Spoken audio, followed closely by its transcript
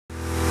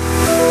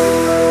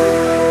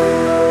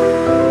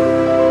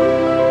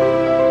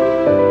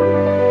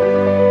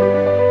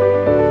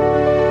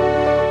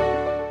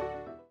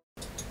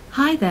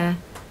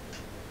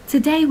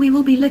Today we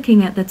will be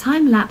looking at the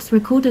time-lapse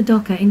recorder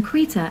Docker in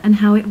Krita and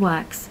how it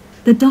works.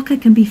 The Docker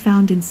can be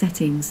found in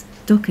Settings,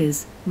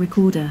 Docker's,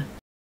 Recorder.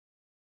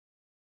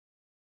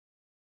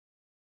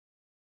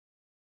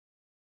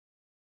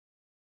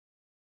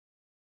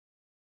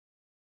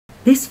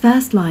 This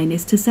first line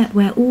is to set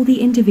where all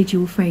the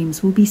individual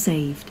frames will be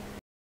saved.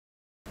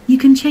 You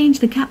can change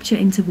the capture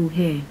interval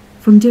here,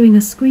 from doing a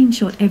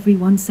screenshot every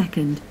 1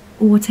 second,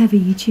 or whatever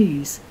you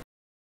choose.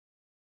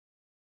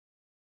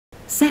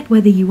 Set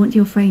whether you want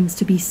your frames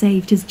to be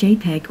saved as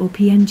JPEG or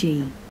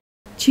PNG.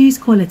 Choose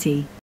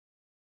quality.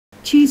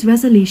 Choose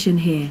resolution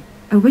here,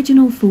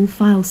 original full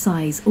file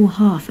size or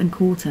half and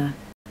quarter.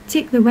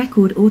 Tick the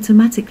record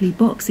automatically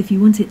box if you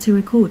want it to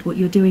record what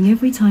you're doing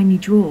every time you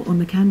draw on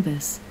the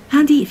canvas.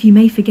 Handy if you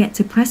may forget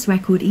to press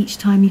record each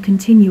time you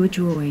continue a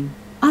drawing.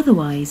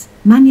 Otherwise,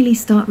 manually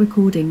start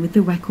recording with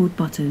the record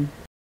button.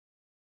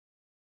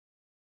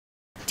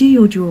 Do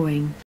your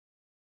drawing.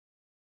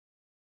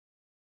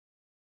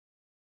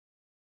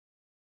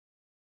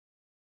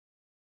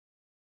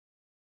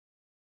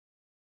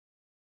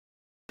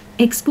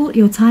 Export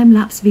your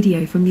time-lapse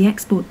video from the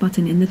export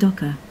button in the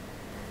Docker.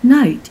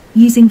 Note,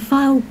 using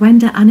file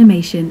render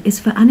animation is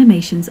for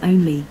animations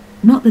only,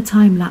 not the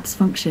time-lapse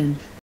function.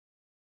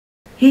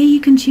 Here you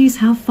can choose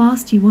how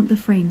fast you want the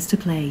frames to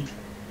play.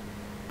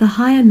 The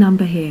higher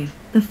number here,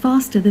 the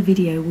faster the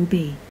video will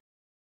be.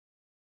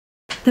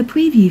 The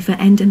preview for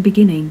end and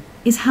beginning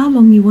is how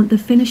long you want the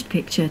finished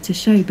picture to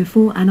show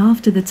before and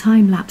after the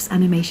time-lapse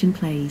animation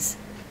plays.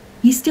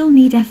 You still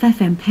need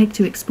FFmpeg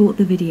to export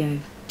the video,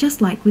 just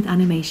like with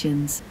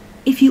animations.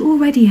 If you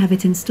already have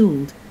it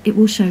installed, it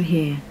will show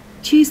here.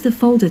 Choose the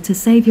folder to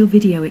save your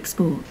video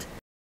export.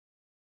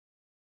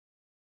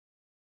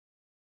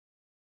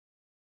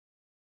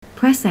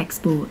 Press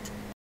Export.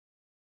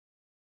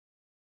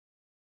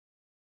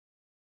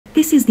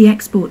 This is the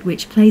export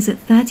which plays at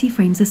 30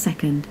 frames a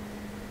second.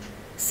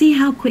 See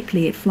how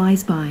quickly it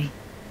flies by.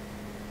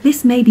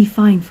 This may be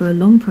fine for a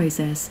long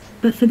process,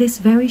 but for this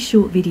very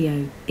short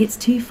video, it's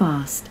too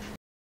fast.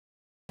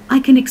 I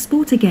can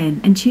export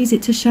again and choose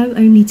it to show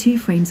only 2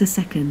 frames a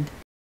second.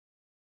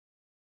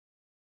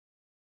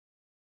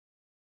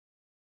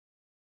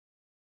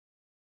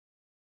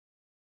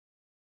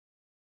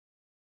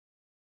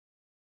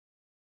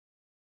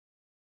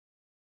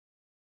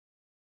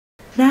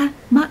 There,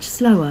 much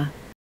slower.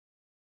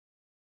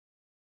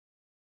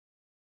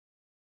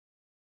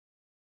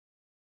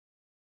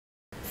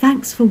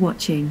 Thanks for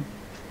watching.